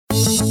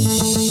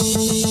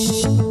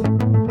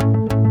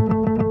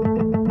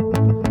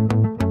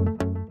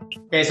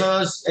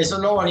Eso es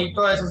lo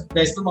bonito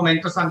de estos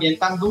momentos también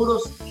tan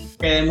duros,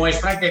 que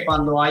demuestran que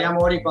cuando hay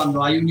amor y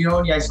cuando hay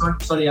unión y hay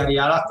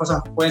solidaridad, las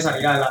cosas pueden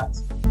salir adelante.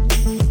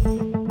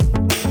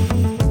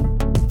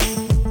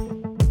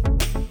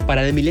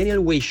 Para The Millennial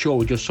Way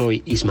Show, yo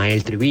soy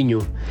Ismael Treviño.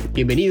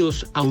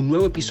 Bienvenidos a un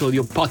nuevo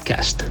episodio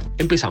podcast.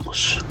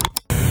 Empezamos.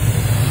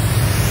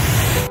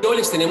 Hoy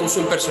les tenemos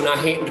un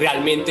personaje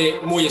realmente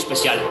muy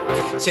especial.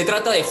 Se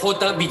trata de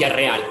Jota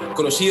Villarreal,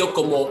 conocido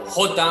como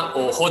Jota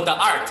o Jota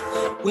Art,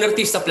 un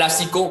artista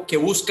plástico que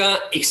busca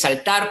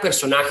exaltar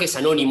personajes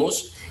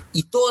anónimos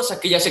y todas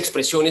aquellas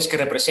expresiones que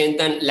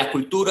representan la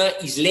cultura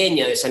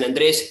isleña de San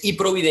Andrés y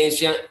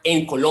Providencia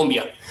en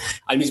Colombia.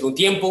 Al mismo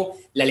tiempo,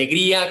 la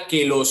alegría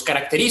que los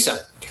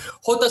caracteriza.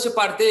 Jota hace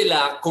parte de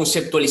la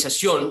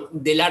conceptualización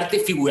del arte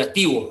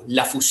figurativo,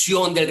 la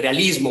fusión del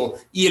realismo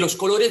y de los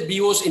colores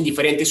vivos en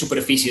diferentes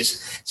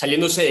superficies,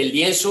 saliéndose del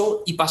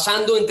lienzo y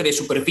pasando entre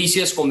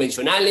superficies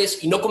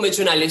convencionales y no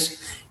convencionales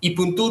y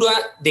pintura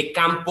de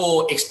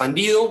campo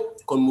expandido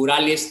con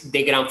murales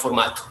de gran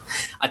formato.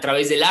 A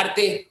través del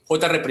arte,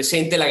 Jota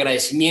representa el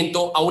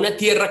agradecimiento a una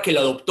tierra que lo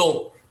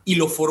adoptó y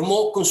lo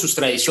formó con sus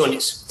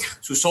tradiciones.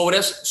 Sus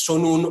obras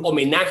son un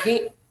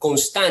homenaje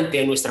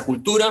constante a nuestra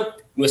cultura,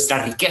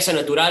 nuestra riqueza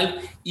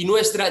natural y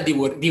nuestra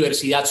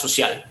diversidad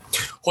social.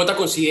 Jota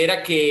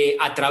considera que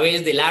a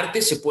través del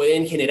arte se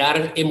pueden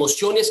generar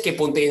emociones que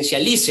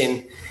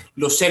potencialicen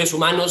los seres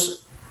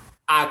humanos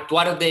a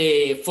actuar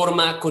de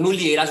forma con un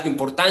liderazgo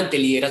importante,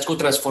 liderazgo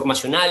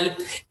transformacional,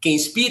 que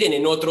inspiren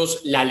en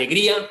otros la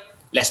alegría,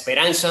 la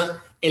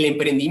esperanza, el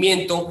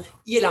emprendimiento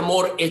y el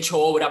amor hecho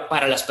obra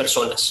para las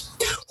personas.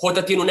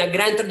 Jota tiene una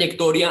gran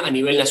trayectoria a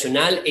nivel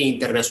nacional e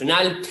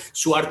internacional.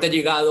 Su arte ha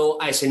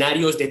llegado a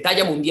escenarios de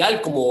talla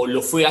mundial, como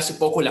lo fue hace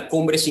poco la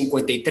Cumbre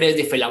 53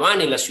 de Felamán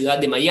en la ciudad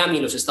de Miami,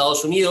 en los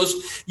Estados Unidos,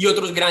 y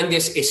otros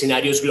grandes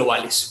escenarios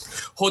globales.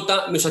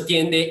 Jota nos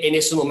atiende en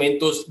estos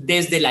momentos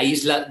desde la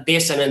isla de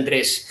San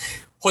Andrés.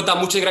 Jota,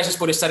 muchas gracias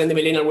por estar en The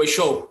Millennial Way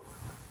Show.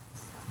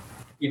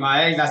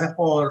 Ismael, gracias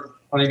por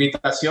la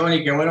invitación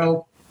y qué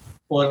bueno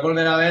poder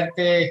volver a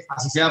verte,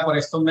 así sea por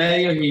estos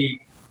medios, y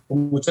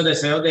con muchos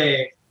deseos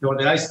de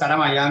volver a visitar a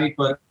Miami y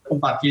poder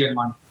compartir,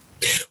 hermano.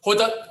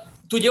 Jota,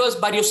 tú llevas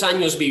varios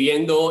años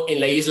viviendo en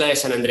la isla de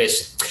San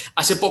Andrés.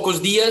 Hace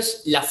pocos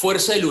días, la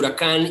fuerza del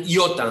huracán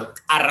Iota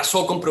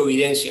arrasó con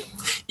Providencia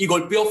y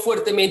golpeó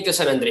fuertemente a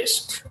San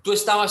Andrés. Tú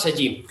estabas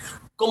allí.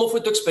 ¿Cómo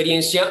fue tu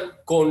experiencia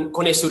con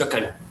este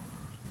huracán?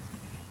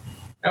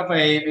 Bueno,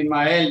 pues,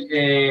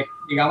 Ismael,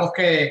 digamos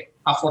que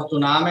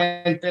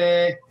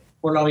afortunadamente,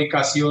 por la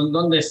ubicación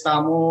donde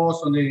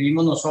estamos, donde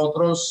vivimos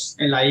nosotros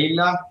en la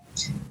isla,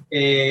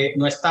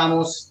 no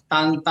estamos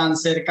tan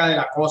cerca de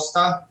la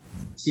costa.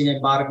 Sin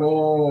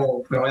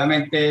embargo, pues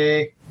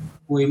obviamente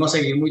pudimos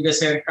seguir muy de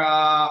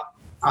cerca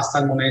hasta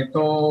el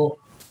momento,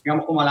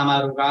 digamos como a la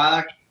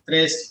madrugada,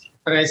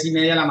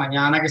 3:30 de la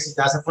mañana, que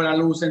ya se fue la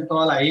luz en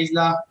toda la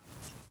isla.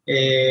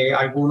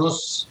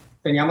 Algunos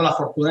teníamos la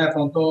fortuna de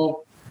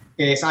pronto,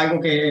 que es algo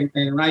que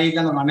en una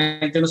isla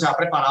normalmente uno se ha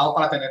preparado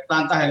para tener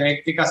plantas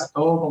eléctricas y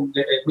todo,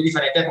 es muy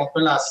diferente de pronto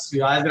en las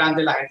ciudades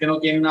grandes, la gente no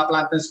tiene una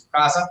planta en su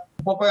casa.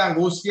 Un poco de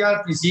angustia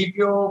al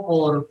principio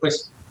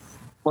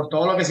por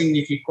todo lo que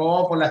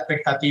significó, por la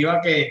expectativa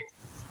que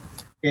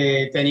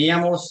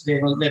teníamos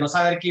de no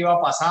saber qué iba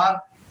a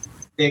pasar,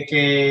 de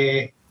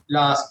que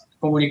las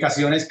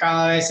comunicaciones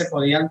cada vez se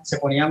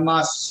ponían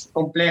más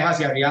complejas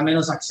y había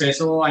menos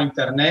acceso a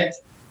internet.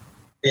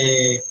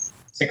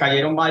 Se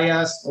cayeron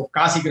varias, o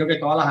casi creo que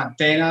todas las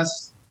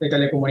antenas de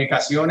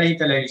telecomunicaciones y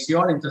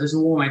televisión, entonces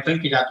hubo un momento en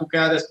que ya tú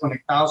quedas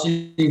desconectado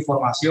sin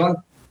información,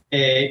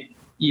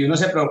 y uno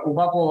se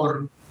preocupa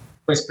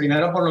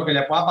primero por lo que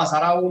le pueda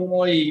pasar a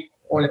uno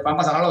o le puedan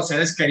pasar a los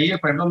seres queridos.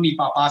 Por ejemplo, mi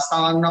papá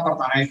estaba en un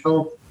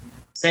apartamento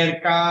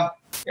cerca,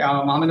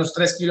 a más o menos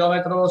 3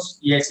 kilómetros,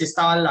 y él sí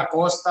estaba en la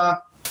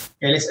costa.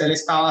 Él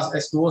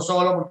estuvo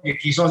solo porque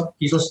quiso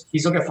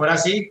que fuera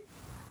así.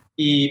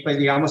 Y pues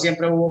digamos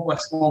siempre hubo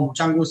pues como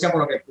mucha angustia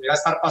por lo que pudiera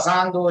estar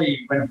pasando,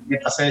 y bueno,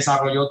 mientras se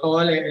desarrolló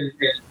todo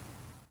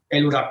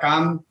el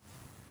huracán,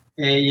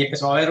 y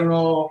empezó a ver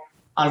uno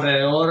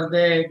alrededor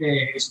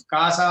de su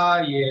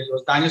casa y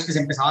los daños que se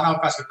empezaban a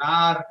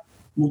ocasionar,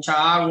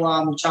 mucha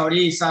agua, mucha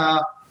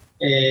brisa,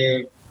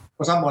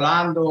 cosas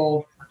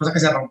volando, cosas que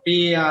se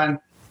rompían,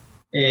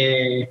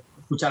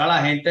 escuchar a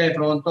la gente de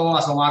pronto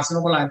asomarse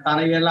por la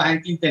ventana y ver a la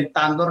gente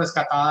intentando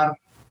rescatar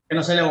que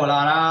no se le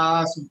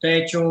volara su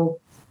techo.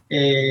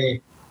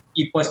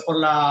 Y pues por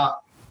la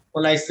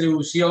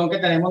distribución que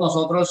tenemos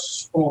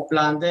nosotros como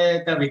plan de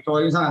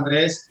territorio en San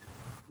Andrés,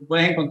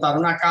 puedes encontrar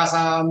una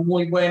casa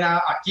muy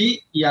buena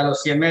aquí y a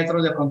los 100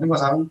 metros de pronto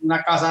encontrar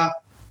una casa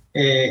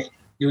de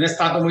un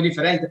estrato muy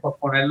diferente, por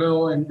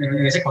ponerlo en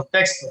ese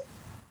contexto.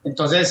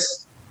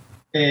 Entonces,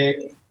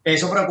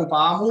 eso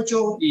preocupaba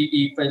mucho,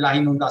 y pues las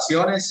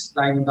inundaciones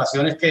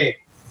que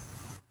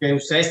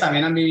ustedes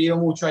también han vivido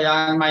mucho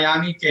allá en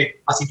Miami,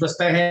 que así tú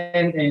estés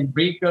en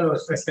Brickell o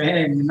estés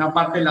en una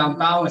parte del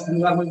downtown, es un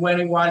lugar muy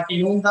bueno, igual que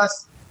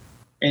inundas.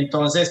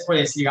 Entonces,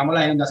 pues digamos,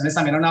 las inundaciones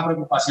también eran una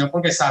preocupación,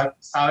 porque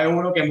sabe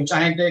uno que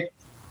mucha gente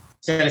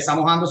se le está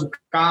mojando su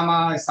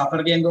cama, está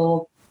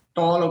perdiendo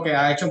todo lo que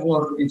ha hecho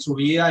en su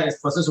vida, el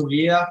esfuerzo de su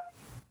vida,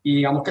 y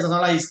digamos que esas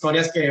son las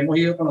historias que hemos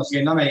ido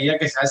conociendo a medida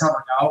que se ha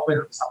desarrollado pues,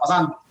 lo que está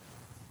pasando.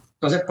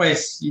 Entonces,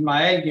 pues,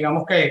 Ismael,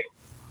 digamos que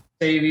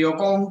se vivió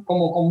con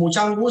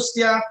mucha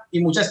angustia y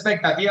mucha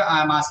expectativa,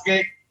 además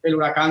que el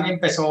huracán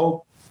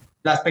empezó,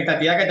 la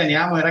expectativa que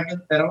teníamos era que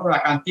era un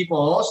huracán tipo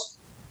 2,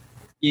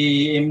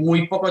 y en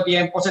muy poco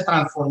tiempo se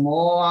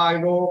transformó a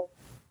algo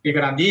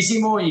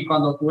grandísimo, y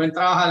cuando tú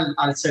entrabas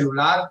al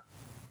celular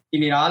y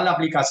mirabas la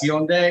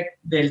aplicación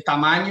del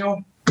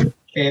tamaño,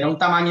 era un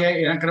tamaño,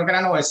 creo que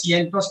eran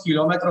 900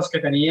 kilómetros que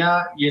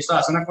tenía, y eso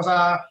hace una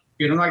cosa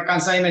que uno no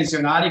alcanza a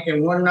dimensionar y que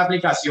uno en una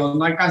aplicación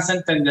no alcanza a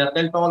entender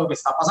del todo lo que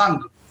está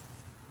pasando.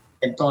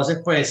 Entonces,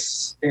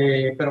 pues,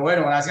 pero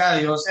bueno, gracias a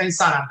Dios en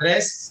San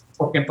Andrés,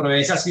 porque en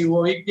Providencia sí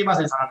hubo víctimas,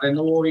 en San Andrés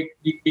no hubo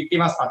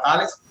víctimas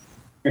fatales.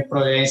 En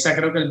Providencia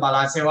creo que el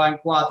balance va en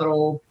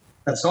 4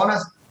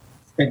 personas.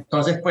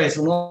 Entonces, pues,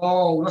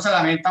 uno se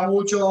lamenta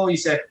mucho y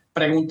se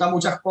pregunta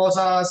muchas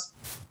cosas,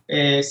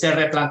 se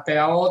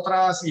replantea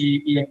otras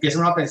y empieza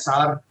uno a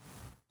pensar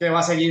qué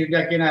va a seguir de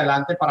aquí en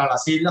adelante para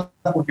las islas,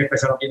 porque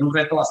pues, se lo tiene un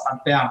reto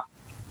bastante amplio.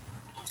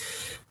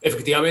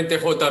 Efectivamente,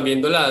 Jota,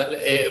 viendo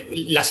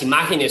las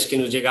imágenes que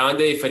nos llegaban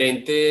de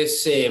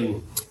diferentes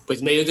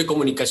pues, medios de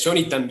comunicación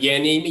y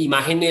también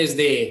imágenes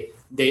de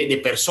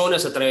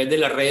personas a través de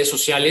las redes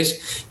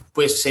sociales,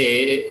 pues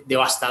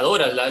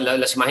devastadoras,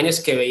 las imágenes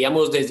que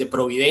veíamos desde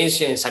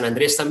Providencia, en San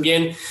Andrés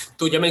también.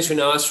 Tú ya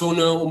mencionabas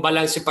un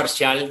balance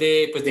parcial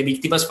de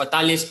víctimas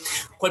fatales.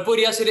 ¿Cuál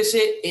podría ser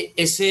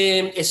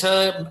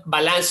ese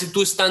balance,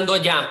 tú estando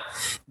allá,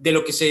 de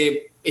lo que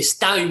se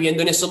está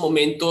viviendo en estos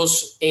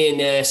momentos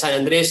en San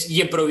Andrés y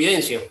en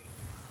Providencia?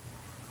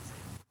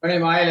 Bueno,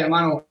 Ismael,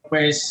 hermano,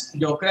 pues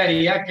yo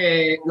creería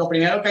que lo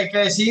primero que hay que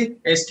decir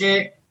es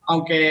que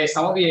aunque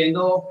estamos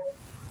viviendo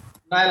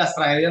una de las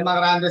tragedias más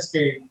grandes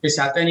que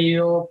se ha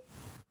tenido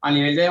a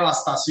nivel de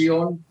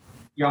devastación,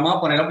 y vamos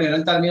a ponerlo primero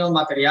en términos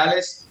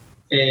materiales,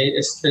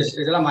 es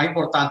de las más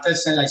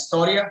importantes en la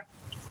historia,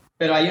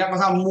 pero hay una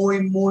cosa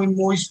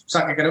o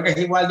sea, que creo que es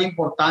igual de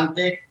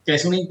importante, que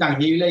es un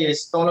intangible, y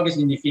es todo lo que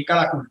significa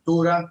la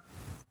cultura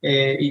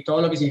y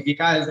todo lo que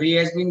significa el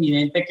riesgo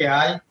inminente que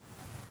hay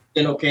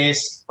de lo que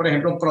es, por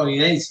ejemplo,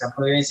 Providencia.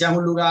 Providencia es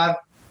un lugar,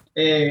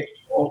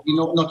 y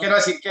no quiero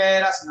decir que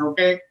era, sino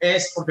que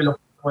es, porque lo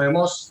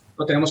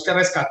tenemos que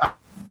rescatar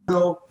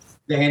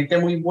de gente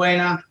muy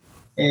buena,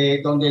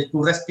 donde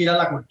tú respiras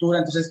la cultura.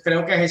 Entonces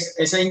creo que es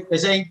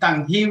ese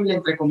intangible,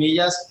 entre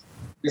comillas,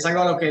 es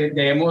algo a lo que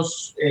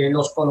debemos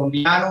los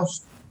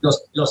colombianos,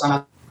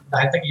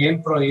 la gente que vive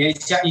en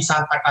Providencia y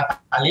Santa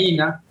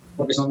Catalina,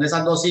 porque son de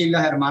esas 2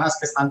 islas hermanas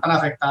que están tan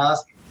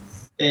afectadas.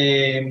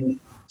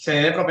 Se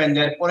debe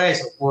propender por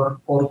eso,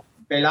 por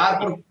velar,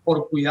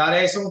 por cuidar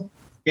eso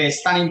que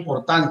es tan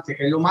importante,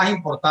 que es lo más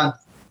importante.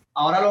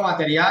 Ahora lo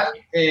material,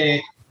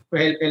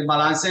 pues el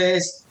balance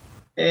es,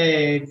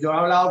 yo he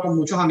hablado con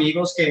muchos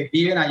amigos que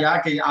viven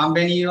allá, que han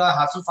venido a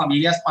dejar sus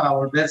familias para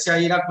volverse a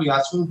ir a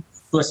cuidar su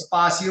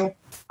espacio,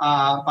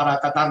 para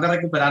tratar de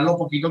recuperar lo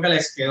poquito que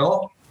les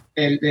quedó.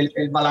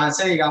 El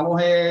balance,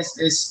 digamos,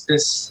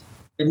 es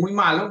muy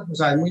malo, o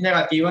sea, es muy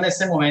negativo en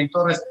este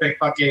momento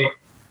respecto a que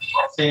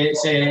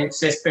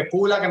se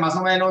especula que más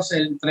o menos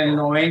entre el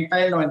 90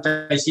 y el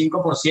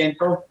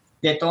 95%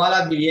 de todas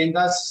las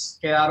viviendas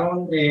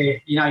quedaron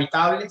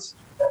inhabitables.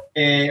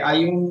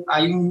 Hay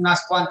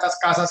unas cuantas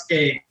casas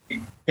que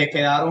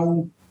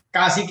quedaron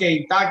casi que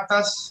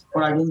intactas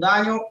con algún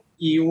daño,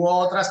 y hubo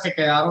otras que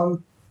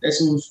quedaron de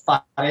sus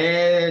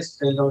paredes,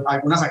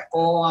 algunas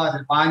alcobas,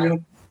 el baño.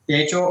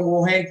 De hecho,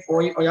 hubo gente,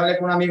 hoy hablé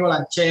con un amigo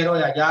lanchero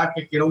de allá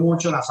que quiero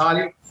mucho,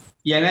 Nazario,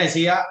 y él me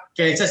decía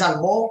que él se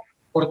salvó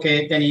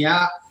porque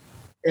tenía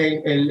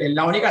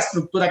la única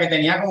estructura que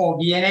tenía como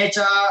bien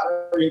hecha,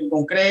 en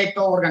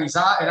concreto,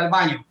 organizada, era el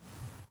baño.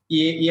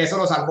 Y eso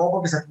lo salvó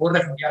porque se pudo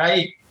refugiar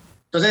ahí.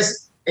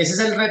 Entonces, ese es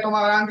el reto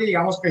más grande,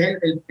 digamos que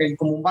es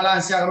como un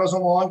balance a grosso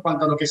modo en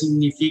cuanto a lo que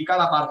significa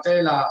la parte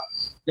de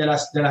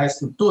las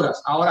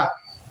estructuras. Ahora,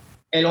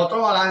 el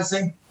otro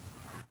balance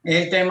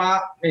es el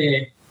tema,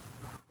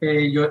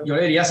 yo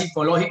le diría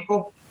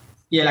psicológico,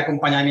 y el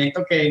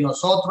acompañamiento que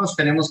nosotros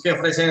tenemos que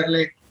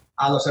ofrecerle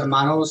a los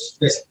hermanos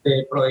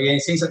de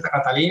Providencia y Santa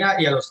Catalina,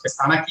 y a los que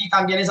están aquí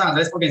también en San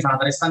Andrés, porque en San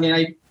Andrés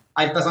también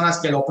hay personas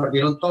que lo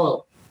perdieron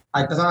todo.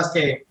 Hay personas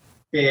que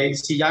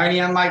si ya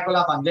venían mal con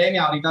la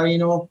pandemia, ahorita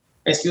vino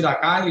este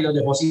huracán y los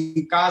dejó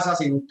sin casa,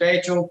 sin un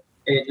techo.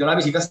 Yo las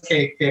visitas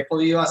que he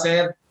podido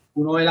hacer,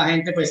 uno ve la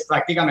gente pues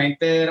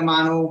prácticamente,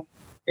 hermano,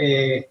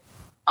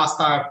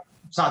 hasta,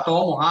 o sea,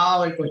 todo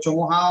mojado, el colchón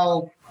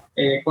mojado,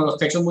 con los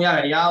techos muy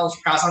averiados,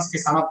 casas que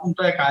están a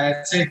punto de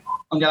caerse,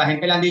 donde a la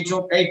gente le han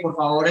dicho, hey, por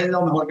favor,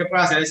 lo mejor que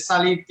pueden hacer es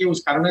salir y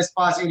buscar un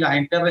espacio, y la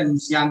gente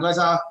renunciando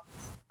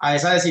a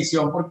esa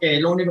decisión porque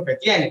es lo único que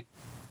tiene.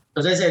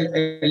 Entonces,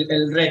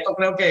 el reto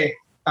creo que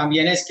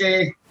también es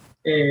que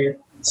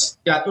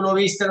ya tú lo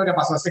viste, lo que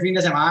pasó este fin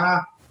de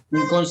semana,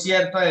 un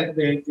concierto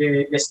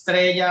de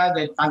estrellas,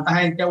 de tanta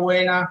gente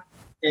buena,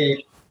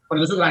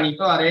 poniendo su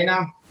granito de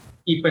arena.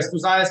 y pues tú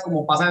sabes,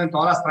 como pasan en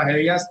todas las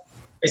tragedias,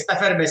 esta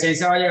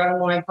efervescencia va a llegar a un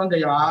momento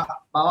donde va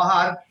a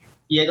bajar,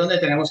 y es donde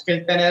tenemos que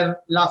tener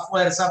la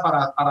fuerza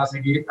para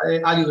seguir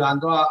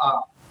ayudando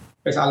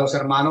pues a los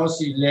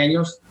hermanos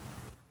isleños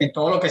en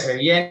todo lo que se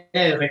viene,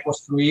 de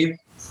reconstruir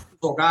sus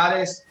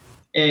hogares,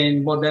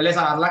 en volverles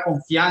a dar la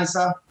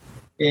confianza,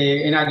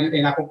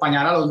 en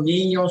acompañar a los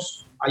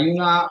niños. Hay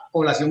una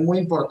población muy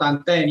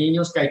importante de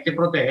niños que hay que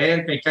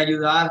proteger, que hay que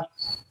ayudar,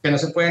 que no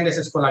se pueden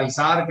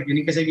desescolarizar, que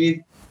tienen que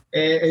seguir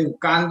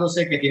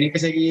educándose, que tienen que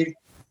seguir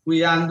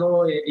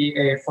cuidando y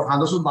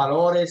forjando sus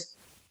valores.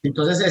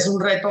 Entonces es un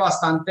reto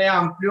bastante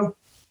amplio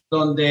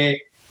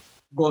donde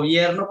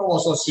gobierno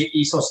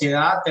y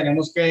sociedad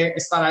tenemos que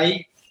estar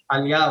ahí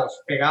aliados,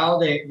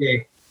 pegados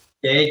de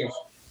ellos.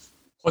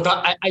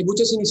 Jota, hay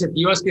muchas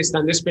iniciativas que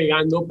están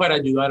despegando para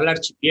ayudar al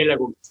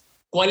archipiélago.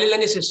 ¿Cuál es la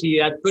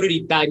necesidad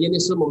prioritaria en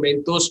estos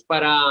momentos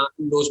para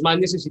los más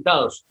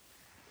necesitados?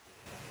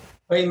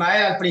 Pues,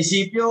 Ismael, al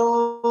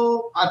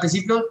principio,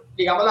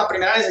 digamos, la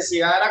primera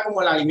necesidad era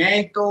como el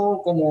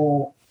alimento,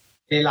 como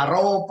la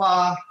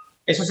ropa.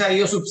 Eso se ha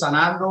ido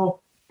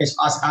subsanando.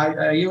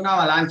 Hay una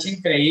avalancha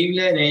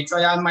increíble. De hecho,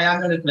 allá en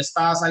Miami, donde tú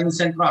estás, hay un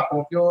centro de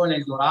acopio en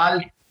el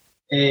Doral.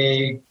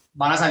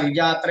 Van a salir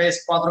ya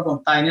 3, 4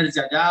 containers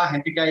de allá.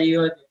 Gente que ha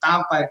ido desde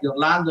Tampa, desde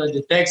Orlando,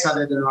 desde Texas,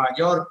 desde Nueva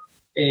York.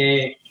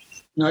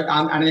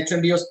 Han hecho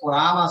envíos por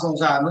Amazon. O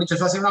sea, hemos dicho,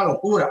 eso ha sido una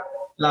locura.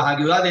 Las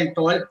ayudas de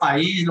todo el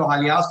país, los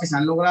aliados que se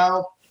han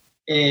logrado.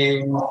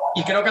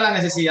 Y creo que las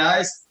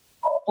necesidades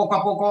poco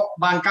a poco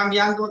van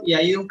cambiando y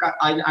han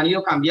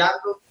ido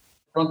cambiando.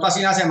 Pronto, hace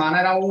una semana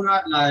era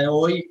una, la de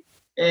hoy,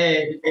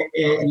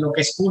 lo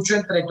que escucho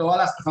entre todas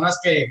las personas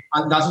que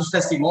dan sus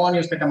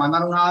testimonios, que te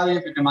mandan un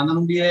audio, que te mandan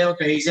un video,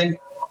 te dicen,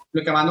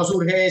 lo que más nos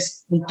surge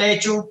es un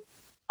techo,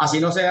 así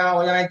no sea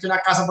obviamente una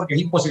casa, porque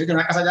es imposible tener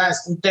una casa allá,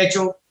 es un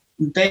techo,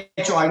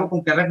 algo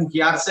con que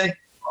refugiarse.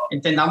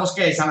 Entendamos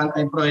que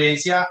en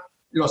Providencia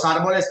los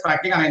árboles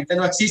prácticamente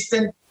no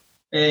existen,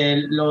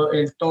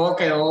 todo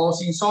quedó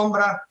sin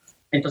sombra,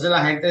 entonces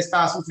la gente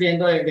está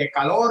sufriendo de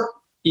calor,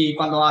 y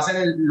cuando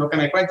hacen lo que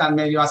me cuentan,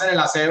 medio hacen el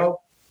aseo,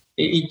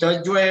 y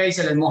entonces llueve y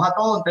se les moja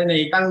todo, entonces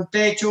necesitan un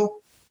techo,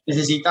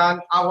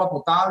 necesitan agua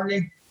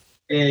potable,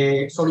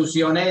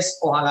 soluciones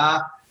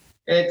ojalá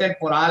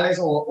temporales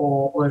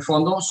o de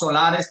fondos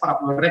solares para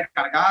poder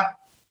recargar,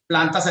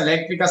 plantas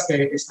eléctricas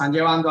que están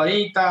llevando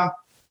ahorita,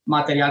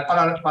 material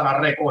para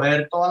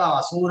recoger toda la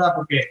basura,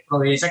 porque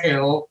Providencia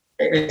quedó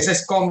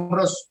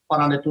escombros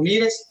para donde tú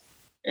mires.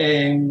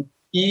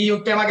 Y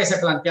un tema que se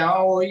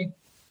planteaba hoy,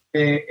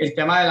 el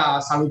tema de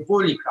la salud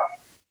pública,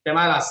 el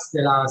tema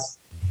de las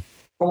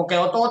como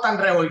quedó todo tan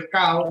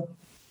revolcado,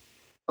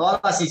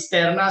 todas las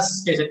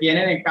cisternas que se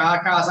tienen en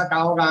cada casa,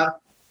 cada hogar,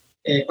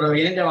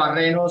 provienen de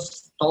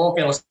barrenos, todo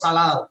quedó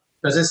salado,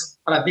 entonces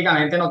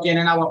prácticamente no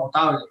tienen agua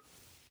potable.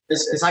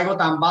 Es algo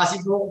tan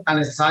básico, tan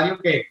necesario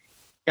que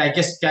hay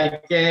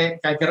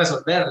que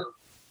resolverlo.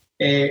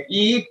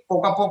 Y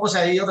poco a poco se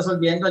ha ido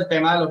resolviendo el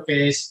tema de lo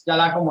que es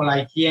ya como la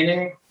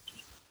higiene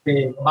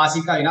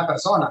básica de una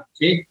persona,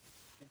 ¿sí?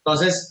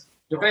 Entonces,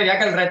 yo creería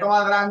que el reto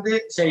más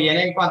grande se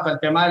viene en cuanto al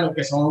tema de lo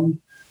que son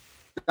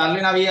darle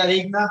una vida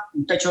digna,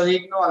 un techo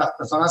digno a las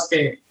personas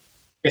que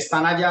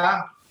están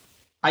allá.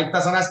 Hay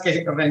personas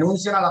que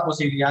renuncian a la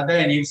posibilidad de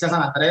venirse a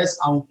San Andrés,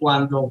 aun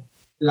cuando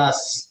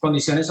las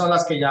condiciones son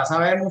las que ya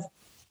sabemos.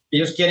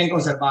 Ellos quieren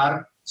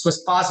conservar su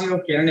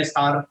espacio, quieren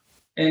estar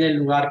en el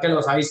lugar que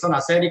los ha visto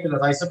nacer y que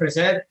los ha visto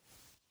crecer,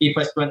 y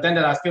pues tú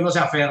entenderás que uno se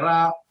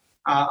aferra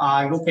a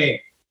algo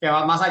que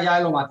va más allá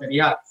de lo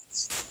material.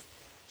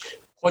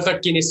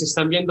 Jota, quienes te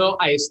están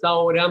viendo a esta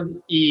hora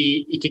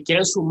y que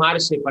quieran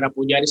sumarse para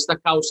apoyar esta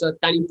causa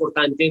tan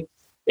importante,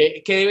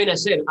 ¿qué deben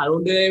hacer? ¿A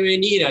dónde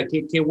deben ir? ¿A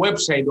qué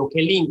website o qué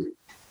link?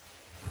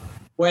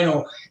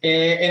 Bueno,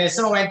 en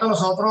este momento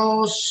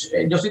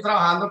yo estoy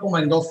trabajando como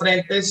en 2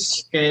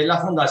 frentes, que es la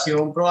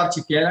Fundación Pro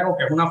Archipiélago,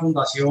 que es una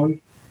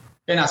fundación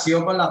que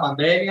nació con la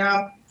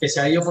pandemia, que se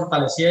ha ido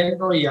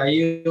fortaleciendo y ha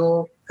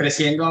ido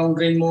creciendo a un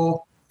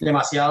ritmo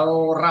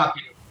demasiado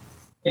rápido.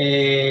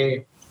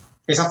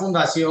 Esa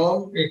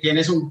fundación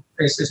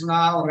es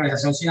una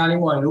organización sin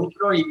ánimo de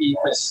lucro y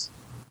pues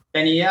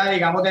tenía,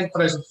 digamos,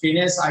 dentro de sus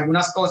fines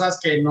algunas cosas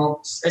que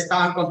no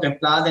estaban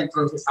contempladas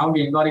dentro de lo que estamos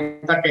viendo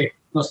ahorita que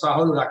nos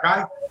trajo el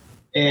huracán.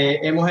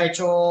 Hemos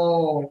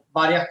hecho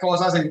varias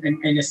cosas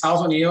en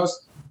Estados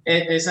Unidos.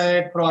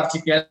 Ese Pro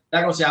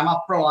Archipiélago se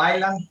llama Pro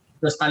Island,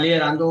 lo están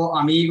liderando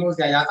amigos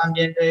de allá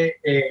también,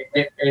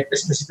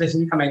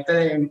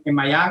 específicamente en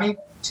Miami.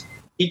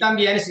 Y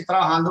también estoy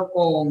trabajando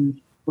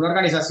con una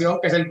organización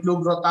que es el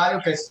Club Rotario,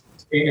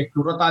 el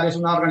Club Rotario es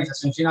una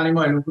organización sin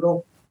ánimo de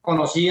lucro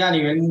conocida a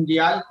nivel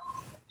mundial,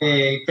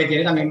 que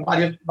tiene también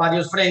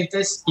varios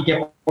frentes y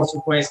que por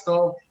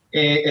supuesto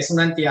es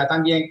una entidad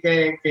también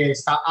que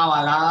está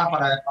avalada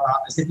para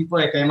este tipo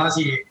de temas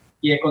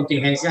y de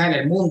contingencias en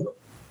el mundo.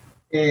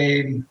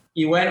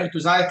 Y bueno, tú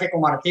sabes que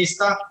como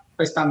artista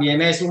pues también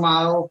me he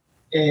sumado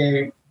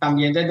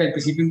también desde el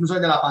principio, incluso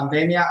desde la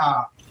pandemia,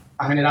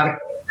 a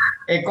generar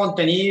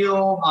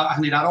contenido, a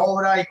generar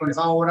obra, y con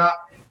esa obra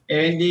he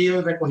vendido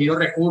y recogido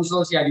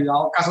recursos y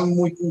ayudado a casos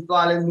muy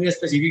puntuales, muy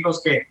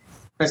específicos que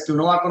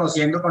uno va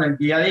conociendo con el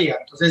día a día.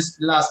 Entonces,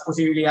 las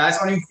posibilidades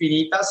son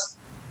infinitas.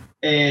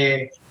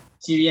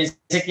 Si bien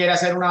se quiere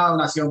hacer una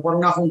donación por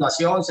una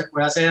fundación, se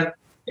puede hacer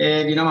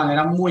de una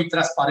manera muy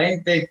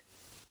transparente,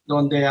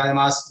 donde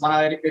además van a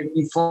haber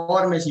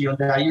informes y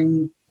donde hay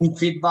un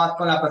feedback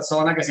con la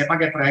persona que sepa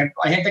que, por ejemplo,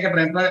 hay gente que, por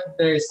ejemplo,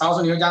 de Estados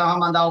Unidos ya nos han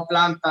mandado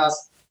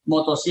plantas,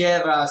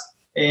 motosierras.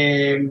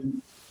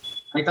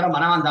 Ahorita nos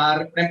van a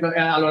mandar, por ejemplo,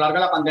 a lo largo de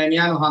la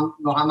pandemia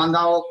nos han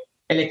mandado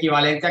el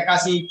equivalente a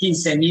casi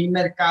 15.000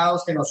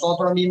 mercados que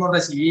nosotros mismos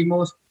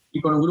recibimos,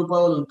 y con un grupo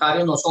de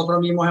voluntarios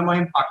nosotros mismos hemos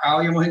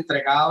empacado y hemos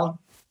entregado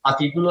a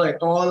título de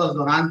todos los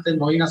donantes,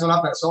 no de una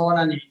sola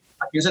persona.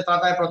 Aquí no se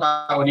trata de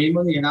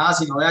protagonismo ni de nada,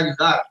 sino de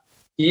ayudar.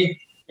 ¿Sí?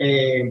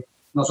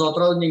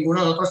 Ninguno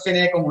de nosotros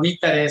tiene como un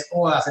interés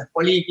como de hacer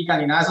política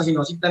ni nada de eso,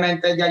 sino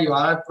simplemente de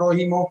ayudar al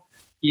prójimo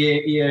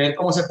y de ver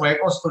cómo se puede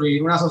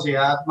construir una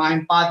sociedad más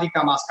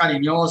empática, más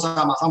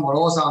cariñosa, más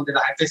amorosa, donde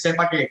la gente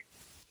sepa que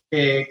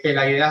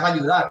la idea es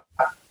ayudar.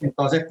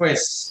 Entonces,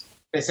 pues,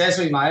 es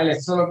eso, Ismael,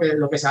 eso es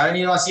lo que se ha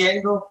venido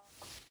haciendo.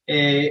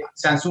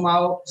 Se han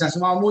sumado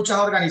muchas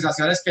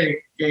organizaciones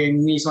que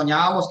ni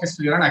soñábamos que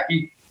estuvieran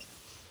aquí.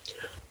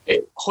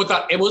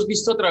 Jota, hemos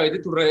visto a través de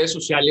tus redes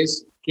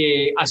sociales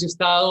que has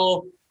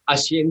estado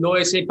haciendo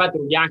ese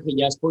patrullaje,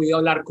 ya has podido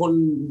hablar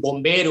con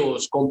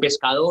bomberos, con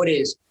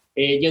pescadores,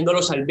 yendo a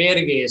los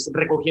albergues,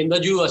 recogiendo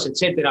ayudas,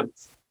 etcétera.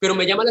 Pero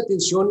me llama la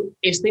atención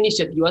esta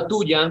iniciativa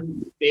tuya,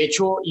 de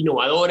hecho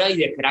innovadora y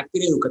de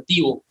carácter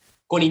educativo,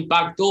 con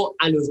impacto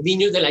a los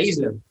niños de la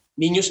isla,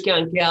 niños que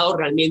han quedado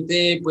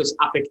realmente pues,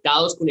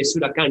 afectados con este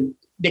huracán.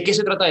 ¿De qué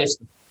se trata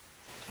esto?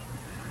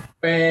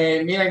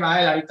 Mira,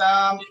 Ismael,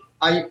 ahorita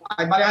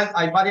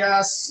hay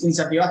varias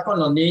iniciativas con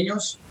los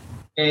niños.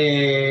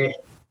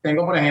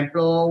 Tengo, por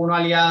ejemplo, un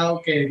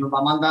aliado que nos va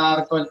a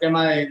mandar todo el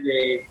tema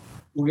de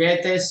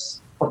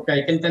juguetes, porque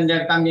hay que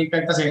entender también que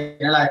ahorita se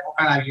viene la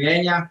época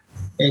navideña.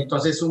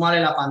 Entonces, súmale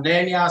la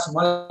pandemia,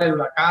 súmale el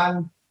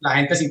huracán, la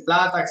gente sin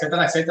plata,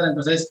 etcétera, etcétera.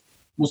 Entonces,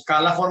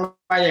 buscar la forma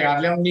de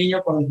llegarle a un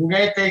niño con un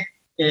juguete,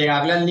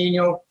 llegarle al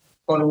niño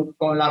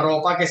con la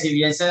ropa que, si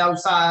bien sea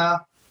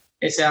usada,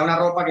 sea una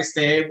ropa que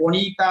esté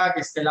bonita,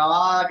 que esté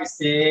lavada, que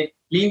esté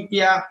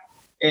limpia.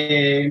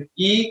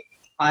 Y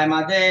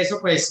además de eso,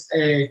 pues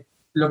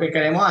lo que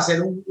queremos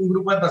hacer un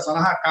grupo de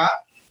personas acá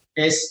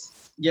es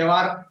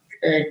llevar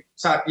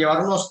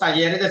unos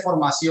talleres de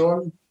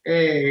formación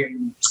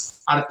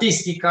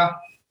artística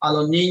a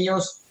los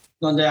niños,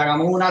 donde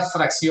hagamos una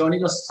abstracción y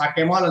los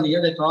saquemos a los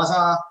niños de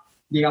toda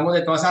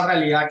esa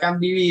realidad que han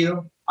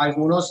vivido.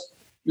 Algunos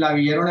la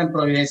vivieron en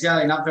Providencia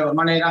de una peor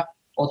manera,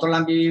 otros la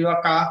han vivido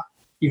acá,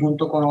 y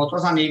junto con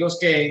otros amigos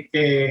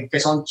que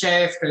son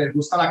chefs, que les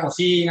gusta la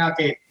cocina,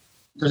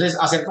 entonces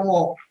hacer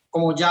como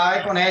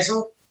llave con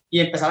eso y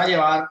empezar a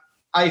llevar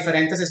a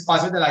diferentes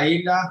espacios de la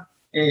isla.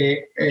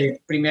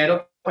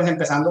 Primero, pues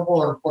empezando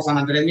por San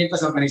Andrés,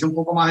 mientras se organiza un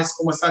poco más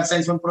cómo está el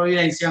censo en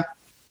Providencia,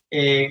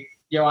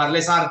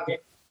 llevarles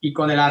arte, y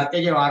con el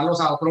arte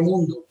llevarlos a otro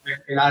mundo.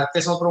 El arte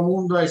es otro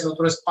mundo, es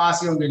otro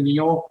espacio donde el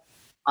niño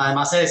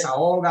además se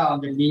desahoga,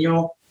 donde el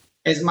niño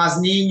es más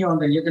niño,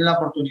 donde el niño tiene la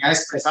oportunidad de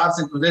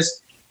expresarse.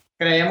 Entonces,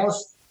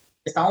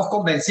 estamos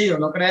convencidos,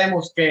 no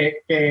creemos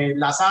que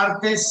las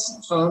artes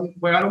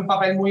juegan un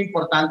papel muy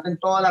importante en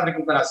toda la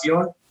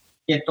recuperación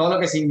y en todo lo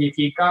que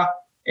significa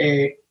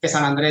que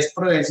San Andrés,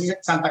 Providencia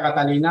y Santa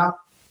Catalina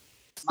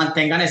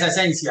mantengan esa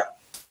esencia.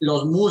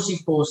 Los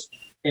músicos,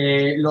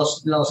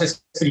 los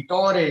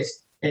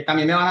escritores,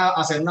 también me van a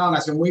hacer una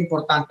donación muy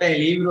importante de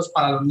libros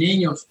para los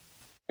niños,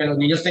 que los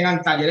niños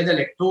tengan talleres de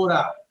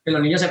lectura, que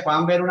los niños se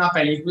puedan ver una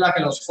película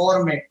que los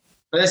forme.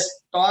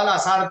 Entonces, todas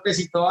las artes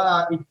y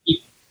toda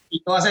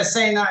esa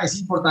escena es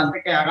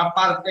importante que haga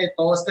parte de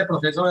todo este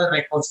proceso de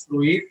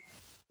reconstruir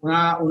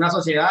una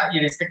sociedad, y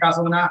en este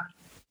caso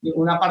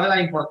una parte tan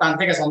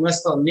importante que son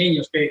nuestros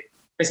niños, que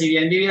si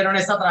bien vivieron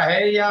esta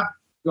tragedia,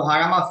 los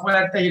haga más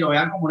fuertes y lo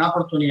vean como una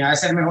oportunidad de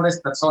ser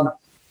mejores personas.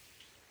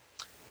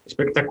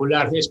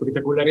 Espectacular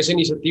esa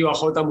iniciativa,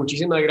 Jota.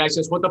 Muchísimas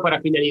gracias, Jota.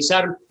 Para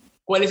finalizar,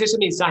 ¿cuál es ese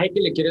mensaje que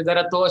le quieres dar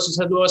a todas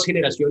esas nuevas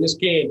generaciones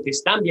que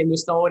están viendo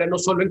esta hora, no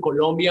solo en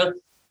Colombia,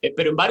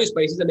 pero en varios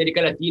países de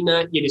América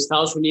Latina y en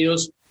Estados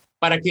Unidos,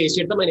 para que de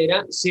cierta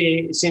manera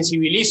se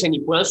sensibilicen y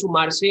puedan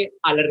sumarse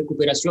a la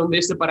recuperación de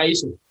este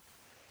paraíso?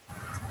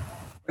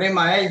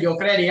 Ismael, yo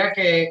creería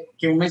que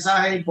un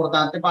mensaje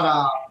importante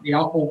para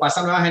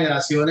estas nuevas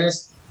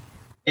generaciones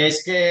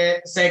es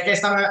que sé que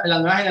las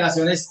nuevas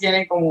generaciones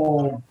tienen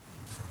como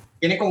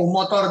un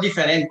motor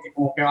diferente,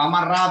 como que va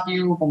más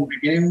rápido, como que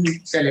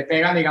se le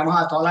pegan,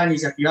 a todas las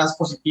iniciativas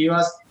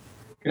positivas.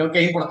 Creo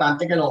que es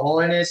importante que los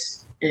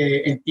jóvenes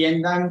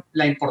entiendan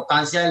la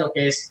importancia de lo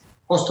que es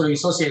construir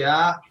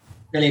sociedad,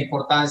 de la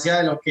importancia de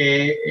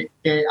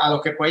a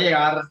lo que puede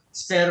llegar a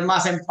ser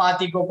más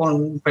empático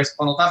con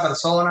otra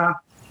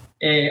persona,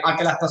 a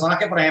que las personas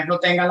que, por ejemplo,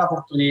 tengan la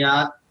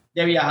oportunidad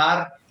de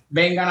viajar,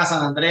 vengan a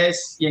San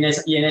Andrés, y en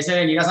ese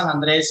venir a San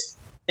Andrés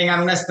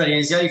tengan una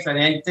experiencia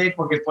diferente,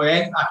 porque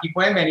aquí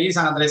pueden venir.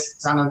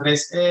 San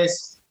Andrés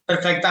es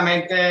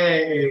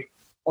perfectamente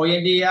hoy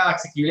en día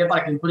asequible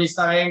para que un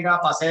turista venga,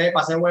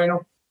 pase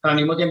bueno, pero al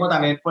mismo tiempo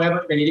también puede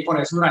venir y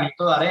poner su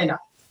granito de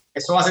arena.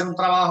 Esto va a ser un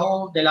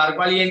trabajo de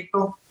largo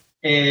aliento,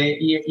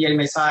 y el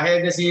mensaje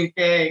es decir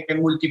que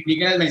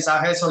multipliquen el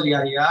mensaje de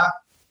solidaridad,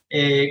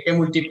 que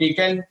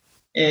multipliquen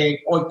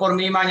hoy por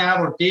mí, mañana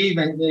por ti,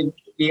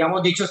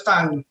 digamos dichos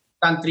tan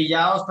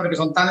trillados, pero que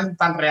son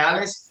tan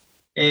reales,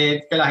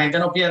 que la gente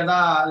no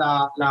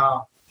pierda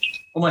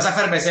como esa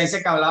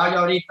efervescencia que hablaba yo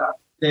ahorita,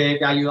 de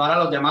ayudar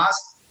a los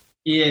demás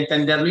y de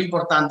entender lo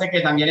importante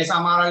que también es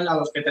amar a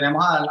los que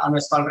tenemos a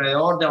nuestro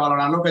alrededor, de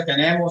valorar lo que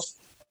tenemos.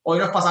 Hoy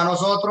nos pasa a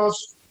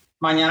nosotros,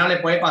 mañana le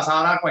puede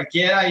pasar a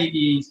cualquiera,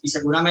 y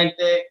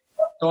seguramente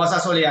toda esa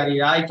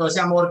solidaridad y todo ese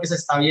amor que se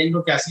está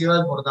viendo, que ha sido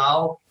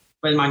desbordado,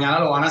 pues mañana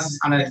lo van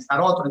a necesitar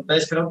otro.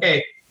 Entonces creo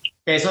que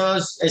eso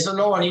es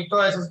lo bonito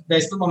de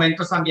estos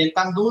momentos también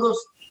tan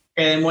duros,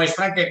 que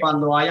demuestran que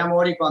cuando hay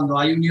amor y cuando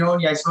hay unión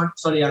y hay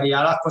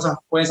solidaridad, las cosas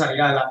pueden salir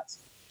adelante.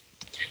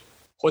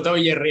 Jota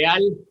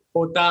Villarreal,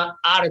 Jota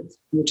Art,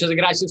 muchas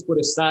gracias por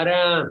estar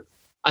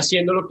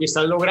haciendo lo que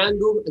estás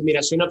logrando,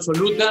 admiración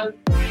absoluta,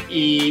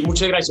 y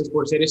muchas gracias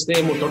por ser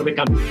este motor de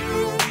cambio.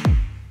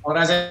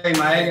 Gracias,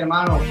 Ismael,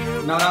 hermano.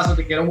 Un abrazo,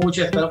 te quiero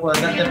mucho y espero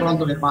poder verte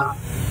pronto, mi hermano.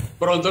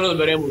 Pronto nos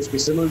veremos, que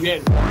estés muy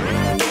bien.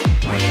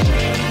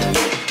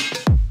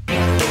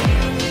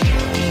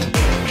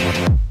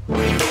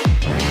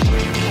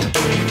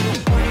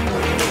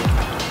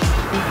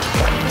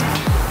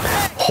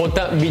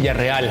 Jota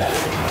Villarreal.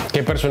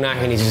 Qué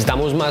personaje,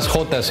 necesitamos más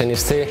Jotas en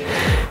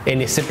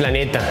este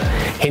planeta.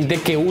 Gente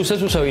que usa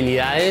sus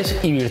habilidades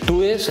y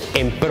virtudes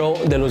en pro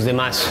de los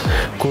demás,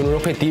 con un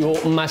objetivo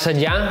más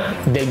allá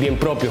del bien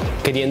propio,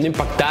 queriendo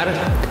impactar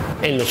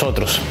en los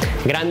otros.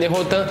 Grande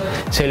Jota,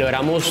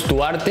 celebramos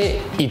tu arte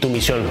y tu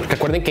misión.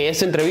 Recuerden que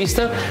esta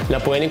entrevista la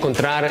pueden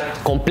encontrar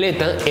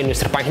completa en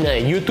nuestra página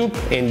de YouTube,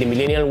 en The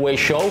Millennial Way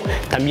Show,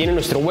 también en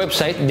nuestro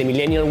website,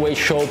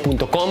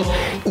 themillennialwayshow.com,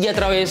 y a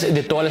través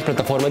de todas las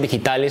plataformas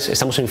digitales.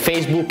 Estamos en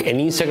Facebook, en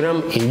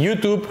Instagram, en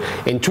YouTube,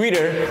 en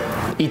Twitter,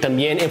 y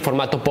también en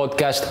formato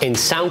podcast en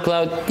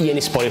SoundCloud y en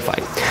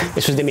Spotify.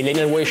 Eso es The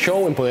Millennial Way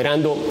Show,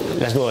 empoderando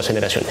las nuevas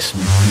generaciones.